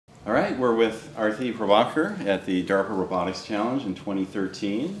All right, we're with Arati Prabhakar at the DARPA Robotics Challenge in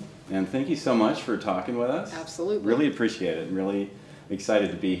 2013. And thank you so much for talking with us. Absolutely. Really appreciate it. Really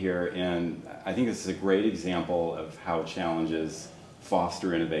excited to be here. And I think this is a great example of how challenges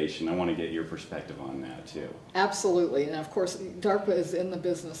foster innovation. I want to get your perspective on that too. Absolutely. And of course, DARPA is in the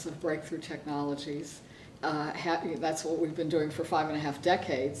business of breakthrough technologies. That's what we've been doing for 5.5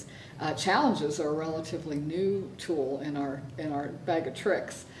 decades. Challenges are a relatively new tool in our bag of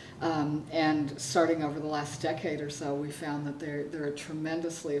tricks. And starting over the last decade or so, we found that they're a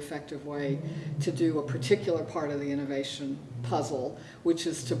tremendously effective way to do a particular part of the innovation puzzle, which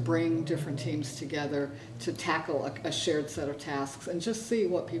is to bring different teams together to tackle a shared set of tasks and just see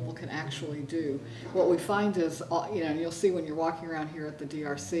what people can actually do. What we find is, you'll see when you're walking around here at the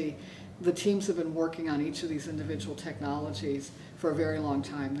DRC, the teams have been working on each of these individual technologies for a very long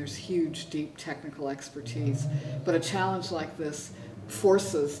time. There's huge, deep technical expertise. But a challenge like this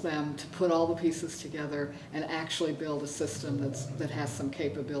forces them to put all the pieces together and actually build a system that has some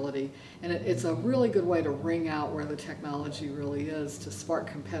capability. And it's a really good way to wring out where the technology really is, to spark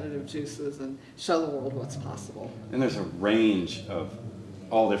competitive juices and show the world what's possible. And there's a range of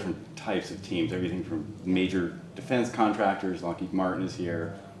all different types of teams, everything from major defense contractors, Lockheed Martin is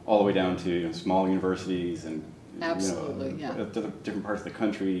here, all the way down to small universities and absolutely, different parts of the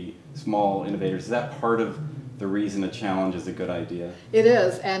country, small innovators. Is that part of the reason a challenge is a good idea? It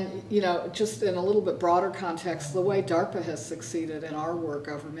is, and just in a little bit broader context, the way DARPA has succeeded in our work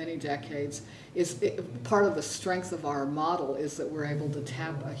over many decades is part of the strength of our model is that we're able to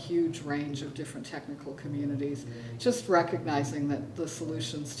tap a huge range of different technical communities, just recognizing that the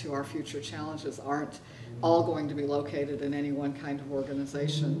solutions to our future challenges aren't all going to be located in any one kind of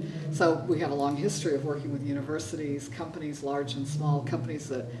organization. So we have a long history of working with universities, companies large and small, companies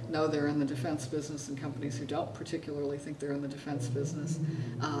that know they're in the defense business and companies who don't particularly think they're in the defense business,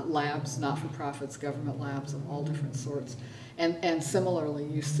 labs, not-for-profits, government labs of all different sorts. And similarly,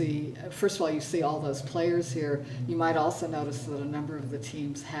 you see, first of all, you see all those players here. You might also notice that a number of the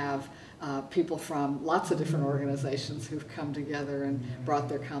teams have people from lots of different organizations who've come together and brought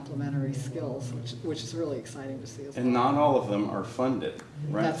their complementary skills, which is really exciting to see as well. And not all of them are funded,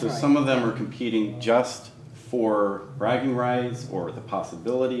 right? That's so right. Some of them are competing just for bragging rights or the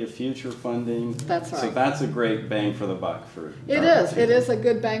possibility of future funding. That's right. So that's a great bang for the buck for it is. It is a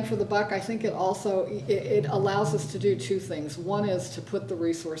good bang for the buck. I think it also it allows us to do two things. One is to put the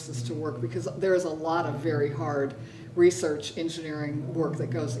resources to work, because there is a lot of very hard research engineering work that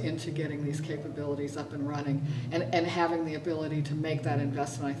goes into getting these capabilities up and running, and having the ability to make that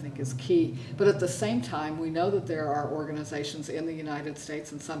investment, I think, is key. But at the same time, we know that there are organizations in the United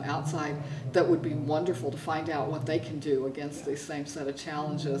States and some outside that would be wonderful to find out what they can do against these same set of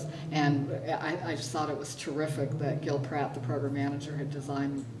challenges. And I just thought it was terrific that Gil Pratt, the program manager, had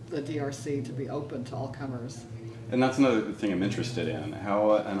designed the DRC to be open to all comers. And that's another thing I'm interested in,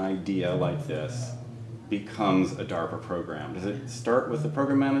 how an idea like this becomes a DARPA program. Does it start with the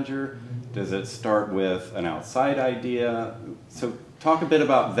program manager? Does it start with an outside idea? So talk a bit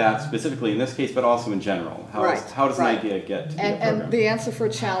about that specifically in this case, but also in general. How does an idea get to be a program? And the answer for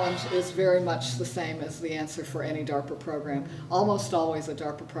challenge is very much the same as the answer for any DARPA program. Almost always a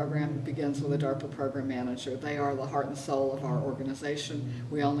DARPA program begins with a DARPA program manager. They are the heart and soul of our organization.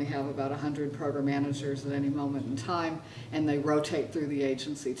 We only have about 100 program managers at any moment in time, and they rotate through the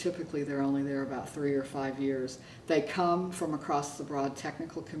agency. Typically, they're only there about 3 or 5 years. They come from across the broad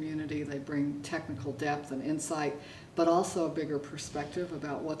technical community. They bring technical depth and insight, but also a bigger perspective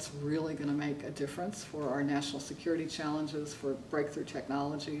about what's really going to make a difference for our national security challenges, for breakthrough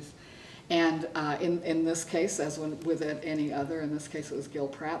technologies. And in this case, as with any other, in this case it was Gil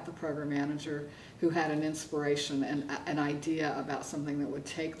Pratt, the program manager, who had an inspiration and an idea about something that would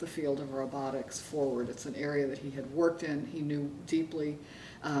take the field of robotics forward. It's an area that he had worked in, he knew deeply,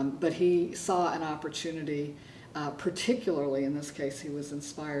 but he saw an opportunity, particularly in this case he was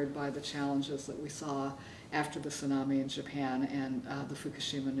inspired by the challenges that we saw after the tsunami in Japan and the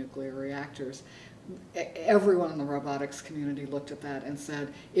Fukushima nuclear reactors. Everyone in the robotics community looked at that and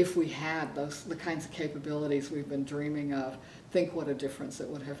said, if we had the kinds of capabilities we've been dreaming of, think what a difference it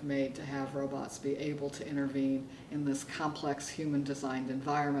would have made to have robots be able to intervene in this complex human-designed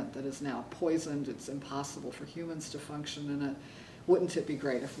environment that is now poisoned. It's impossible for humans to function in it. Wouldn't it be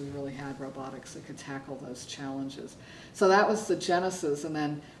great if we really had robotics that could tackle those challenges? So that was the genesis, and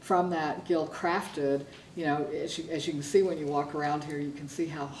then from that, Gil crafted, as you can see when you walk around here, you can see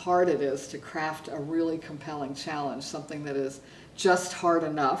how hard it is to craft a really compelling challenge, something that is just hard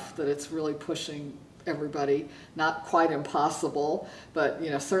enough that it's really pushing everybody. Not quite impossible, but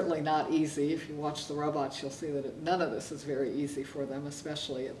certainly not easy. If you watch the robots, you'll see that none of this is very easy for them,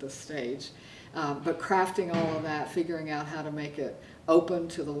 especially at this stage. But crafting all of that, figuring out how to make it open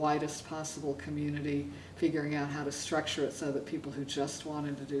to the widest possible community, figuring out how to structure it so that people who just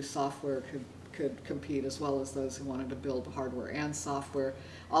wanted to do software could compete, as well as those who wanted to build hardware and software.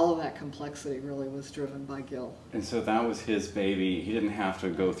 All of that complexity really was driven by Gil. And so that was his baby. He didn't have to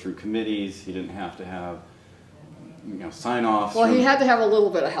go through committees. He didn't have to have sign-offs. Well, he had to have a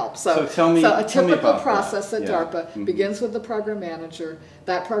little bit of help. So a typical process at DARPA begins with the program manager.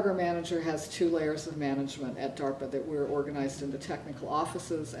 That program manager has 2 layers of management at DARPA that we're organized into technical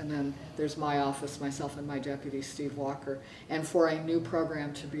offices, and then there's my office, myself and my deputy, Steve Walker. And for a new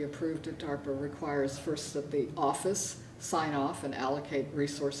program to be approved at DARPA requires first that the office sign off and allocate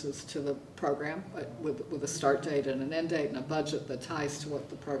resources to the program with a start date and an end date and a budget that ties to what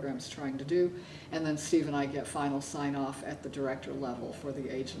the program's trying to do. And then Steve and I get final sign off at the director level for the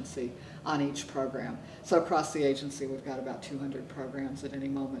agency on each program. So across the agency we've got about 200 programs at any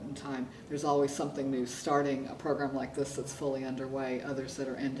moment in time. There's always something new starting, a program like this that's fully underway, others that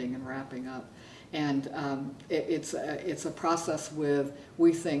are ending and wrapping up. And it's a process with,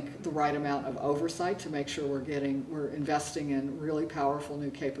 we think, the right amount of oversight to make sure we're investing in really powerful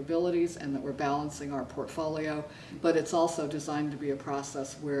new capabilities and that we're balancing our portfolio. But it's also designed to be a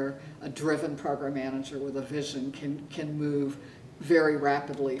process where a driven program manager with a vision can move very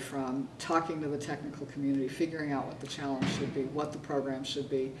rapidly from talking to the technical community, figuring out what the challenge should be, what the program should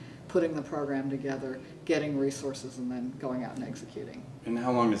be, putting the program together, getting resources, and then going out and executing. And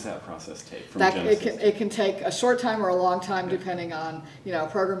how long does that process take from Genesis? It can take a short time or a long time, depending on, a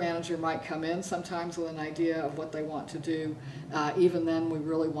program manager might come in sometimes with an idea of what they want to do. Even then, we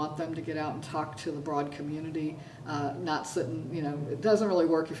really want them to get out and talk to the broad community, not sitting, it doesn't really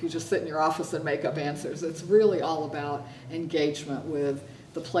work if you just sit in your office and make up answers. It's really all about engagement with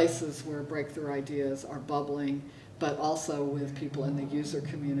the places where breakthrough ideas are bubbling, but also with people in the user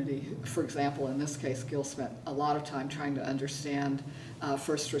community. For example, in this case, Gil spent a lot of time trying to understand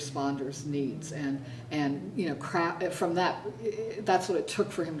first responders' needs, and from that's what it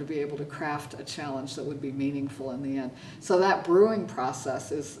took for him to be able to craft a challenge that would be meaningful in the end. So that brewing process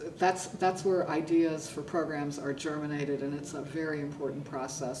that's where ideas for programs are germinated, and it's a very important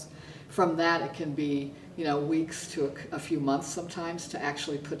process. From that, it can be weeks to a few months sometimes to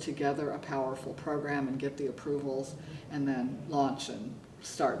actually put together a powerful program and get the approvals, and then launch and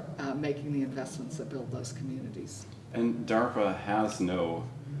start making the investments that build those communities. And DARPA has no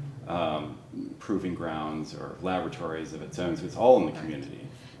proving grounds or laboratories of its own, so it's all in the community.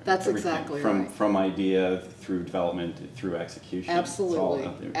 That's exactly right. From idea through development through execution. Absolutely, it's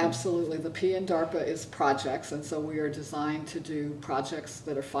all out there. Absolutely. The P in DARPA is projects, and so we are designed to do projects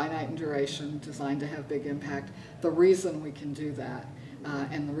that are finite in duration, designed to have big impact. The reason we can do that,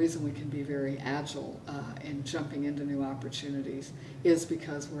 and the reason we can be very agile in jumping into new opportunities, is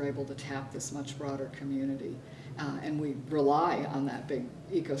because we're able to tap this much broader community. And we rely on that big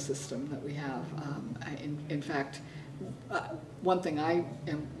ecosystem that we have. In fact, one thing I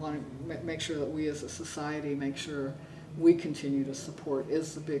want to make sure that we as a society make sure we continue to support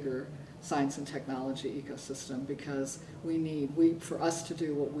is the bigger science and technology ecosystem, because for us to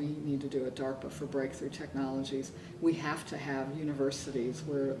do what we need to do at DARPA for breakthrough technologies, we have to have universities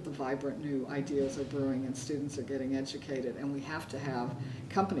where the vibrant new ideas are brewing and students are getting educated, and we have to have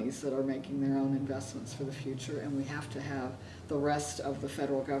companies that are making their own investments for the future, and we have to have the rest of the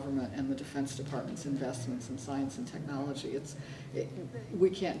federal government and the Defense Department's investments in science and technology. We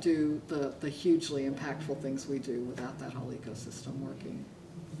can't do the hugely impactful things we do without that whole ecosystem working.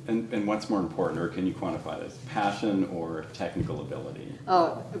 And what's more important, or can you quantify this? Passion or technical ability?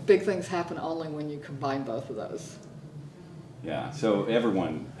 Oh, big things happen only when you combine both of those. Yeah, so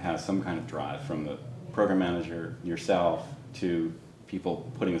everyone has some kind of drive, from the program manager, yourself, to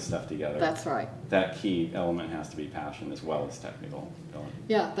people putting the stuff together. That's right. That key element has to be passion as well as technical ability.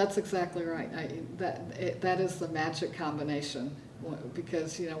 Yeah, that's exactly right. That is the magic combination,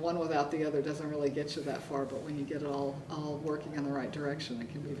 because one without the other doesn't really get you that far, but when you get it all working in the right direction, it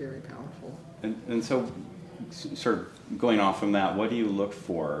can be very powerful. And so, sort of going off from that, what do you look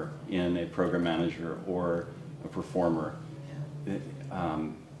for in a program manager or a performer?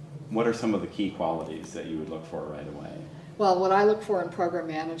 What are some of the key qualities that you would look for right away? Well, what I look for in program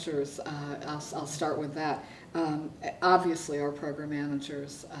managers, I'll start with that. Obviously, our program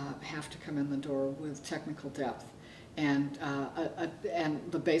managers have to come in the door with technical depth and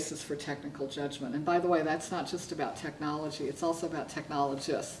the basis for technical judgment. And by the way, that's not just about technology, it's also about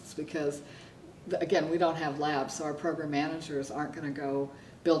technologists, because again, we don't have labs, so our program managers aren't going to go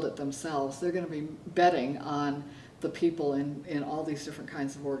build it themselves. They're going to be betting on the people in all these different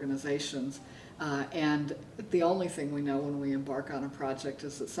kinds of organizations. And the only thing we know when we embark on a project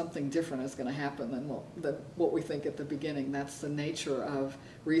is that something different is going to happen than what we think at the beginning. That's the nature of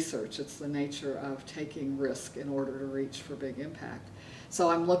research. It's the nature of taking risk in order to reach for big impact. So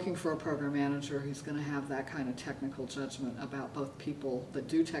I'm looking for a program manager who's going to have that kind of technical judgment about both people that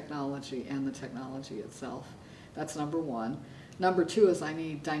do technology and the technology itself. That's number one. Number two is I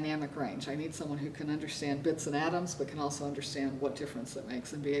need dynamic range. I need someone who can understand bits and atoms, but can also understand what difference it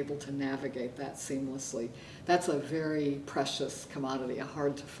makes and be able to navigate that seamlessly. That's a very precious commodity, a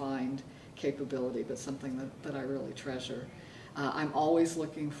hard to find capability, but something that I really treasure. I'm always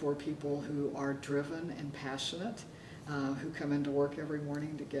looking for people who are driven and passionate, who come into work every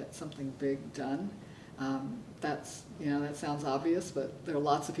morning to get something big done. That sounds obvious, but there are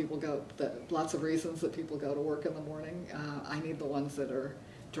lots of lots of reasons that people go to work in the morning. I need the ones that are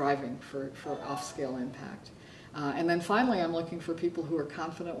driving for off-scale impact. And then finally, I'm looking for people who are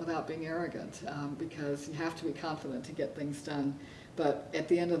confident without being arrogant, because you have to be confident to get things done. But at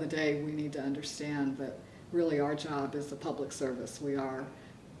the end of the day, we need to understand that really our job is a public service.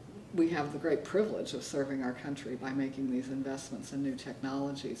 We have the great privilege of serving our country by making these investments in new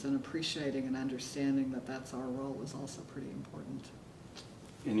technologies, and appreciating and understanding that that's our role is also pretty important.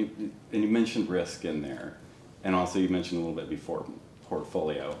 And you mentioned risk in there, and also you mentioned a little bit before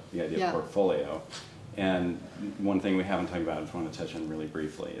portfolio, the idea of portfolio. And one thing we haven't talked about, I just want to touch on really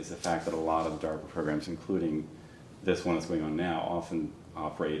briefly, is the fact that a lot of the DARPA programs, including this one that's going on now, often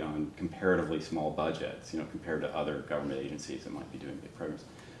operate on comparatively small budgets, compared to other government agencies that might be doing big programs.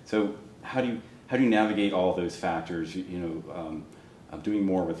 So how do you navigate all those factors? Of doing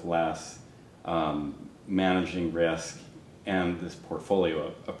more with less, managing risk, and this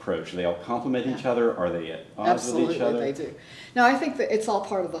portfolio approach. Do they all complement each other? Are they at odds with each other? Absolutely, they do. Now, I think that it's all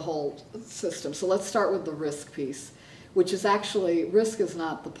part of the whole system. So let's start with the risk piece, which is actually, risk is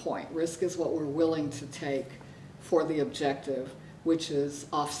not the point. Risk is what we're willing to take for the objective, which is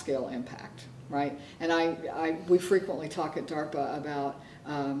off-scale impact, right? And we frequently talk at DARPA about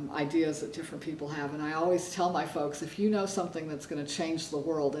ideas that different people have, and I always tell my folks, if you know something that's going to change the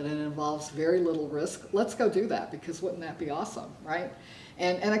world and it involves very little risk, let's go do that, because wouldn't that be awesome, right?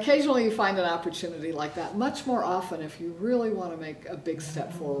 And occasionally you find an opportunity like that. Much more often, if you really want to make a big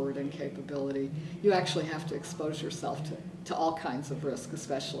step forward in capability, you actually have to expose yourself to all kinds of risk,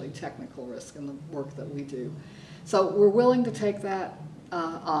 especially technical risk in the work that we do. So we're willing to take that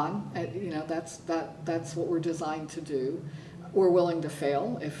on. That's what we're designed to do. We're willing to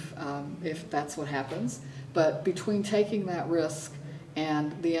fail if that's what happens. But between taking that risk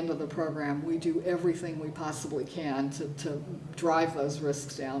and the end of the program, we do everything we possibly can to drive those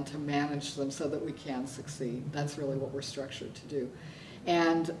risks down, to manage them so that we can succeed. That's really what we're structured to do.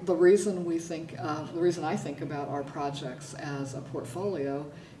 And the reason I think about our projects as a portfolio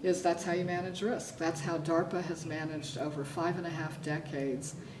is that's how you manage risk. That's how DARPA has managed over 5.5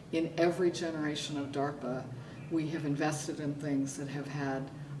 decades. In every generation of DARPA, we have invested in things that have had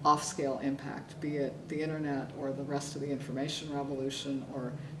off-scale impact, be it the internet or the rest of the information revolution,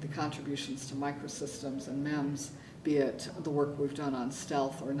 or the contributions to microsystems and MEMS, be it the work we've done on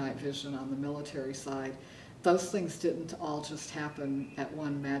stealth or night vision on the military side. Those things didn't all just happen at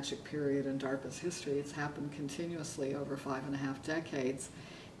one magic period in DARPA's history. It's happened continuously over 5.5 decades.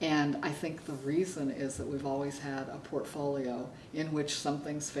 And I think the reason is that we've always had a portfolio in which some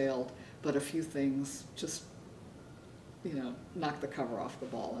things failed, but a few things just knock the cover off the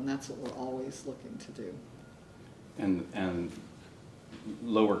ball, and that's what we're always looking to do. And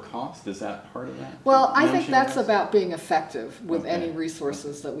lower cost, is that part of that? Well, I think that's about being effective with any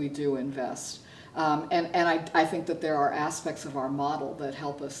resources that we do invest. And I think that there are aspects of our model that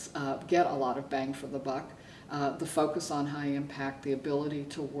help us get a lot of bang for the buck. The focus on high impact, the ability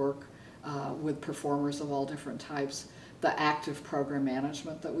to work with performers of all different types, the active program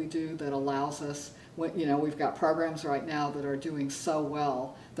management that we do that allows us, we've got programs right now that are doing so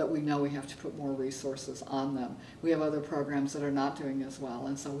well that we know we have to put more resources on them. We have other programs that are not doing as well,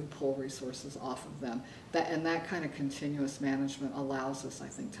 and so we pull resources off of them. That kind of continuous management allows us, I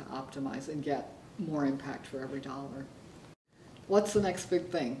think, to optimize and get more impact for every dollar. What's the next big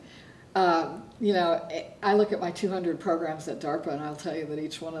thing? I look at my 200 programs at DARPA, and I'll tell you that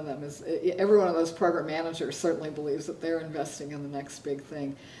each one of them every one of those program managers certainly believes that they're investing in the next big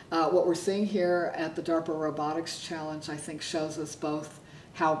thing. What we're seeing here at the DARPA Robotics Challenge, I think, shows us both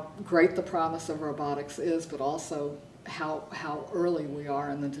how great the promise of robotics is, but also how early we are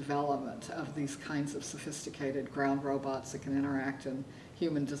in the development of these kinds of sophisticated ground robots that can interact in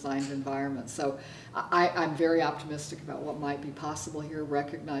human-designed environment. So I'm very optimistic about what might be possible here,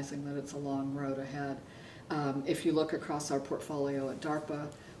 recognizing that it's a long road ahead. If you look across our portfolio at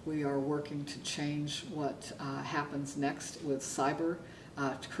DARPA, we are working to change what happens next with cyber,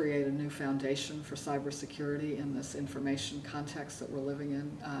 to create a new foundation for cybersecurity in this information context that we're living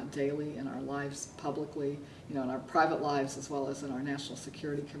in daily in our lives publicly, in our private lives as well as in our national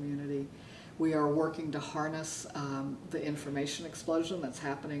security community. We are working to harness the information explosion that's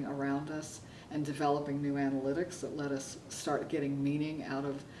happening around us and developing new analytics that let us start getting meaning out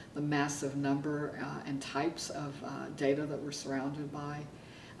of the massive number and types of data that we're surrounded by.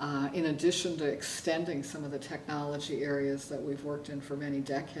 In addition to extending some of the technology areas that we've worked in for many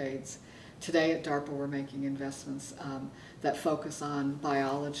decades, today at DARPA we're making investments that focus on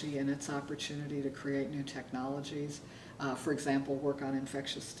biology and its opportunity to create new technologies. For example, work on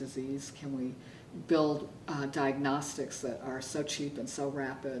infectious disease. Can we build diagnostics that are so cheap and so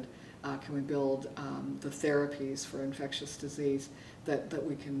rapid? Can we build the therapies for infectious disease that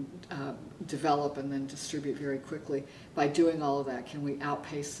we can develop and then distribute very quickly? By doing all of that, can we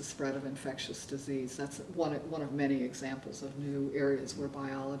outpace the spread of infectious disease? That's one of many examples of new areas where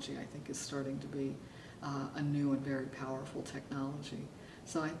biology, I think, is starting to be a new and very powerful technology.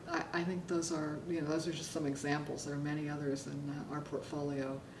 So I think those are just some examples. There are many others in our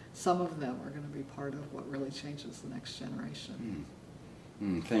portfolio. Some of them are going to be part of what really changes the next generation.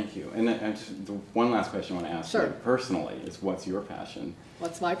 Thank you. And the one last question I want to ask you personally is, what's your passion?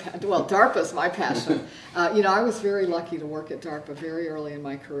 What's my passion? Well, DARPA's my passion. I was very lucky to work at DARPA very early in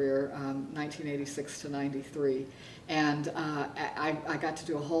my career, 1986 to 93. And I got to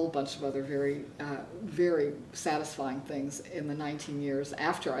do a whole bunch of other very, very satisfying things in the 19 years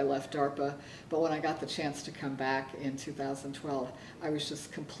after I left DARPA. But when I got the chance to come back in 2012, I was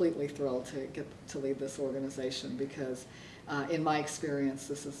just completely thrilled to get to lead this organization because in my experience,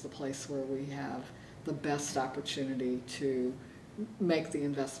 this is the place where we have the best opportunity to make the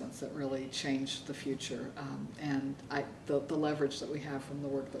investments that really change the future. And the leverage that we have from the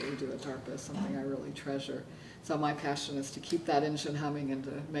work that we do at DARPA is something I really treasure. So my passion is to keep that engine humming and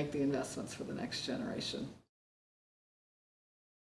to make the investments for the next generation.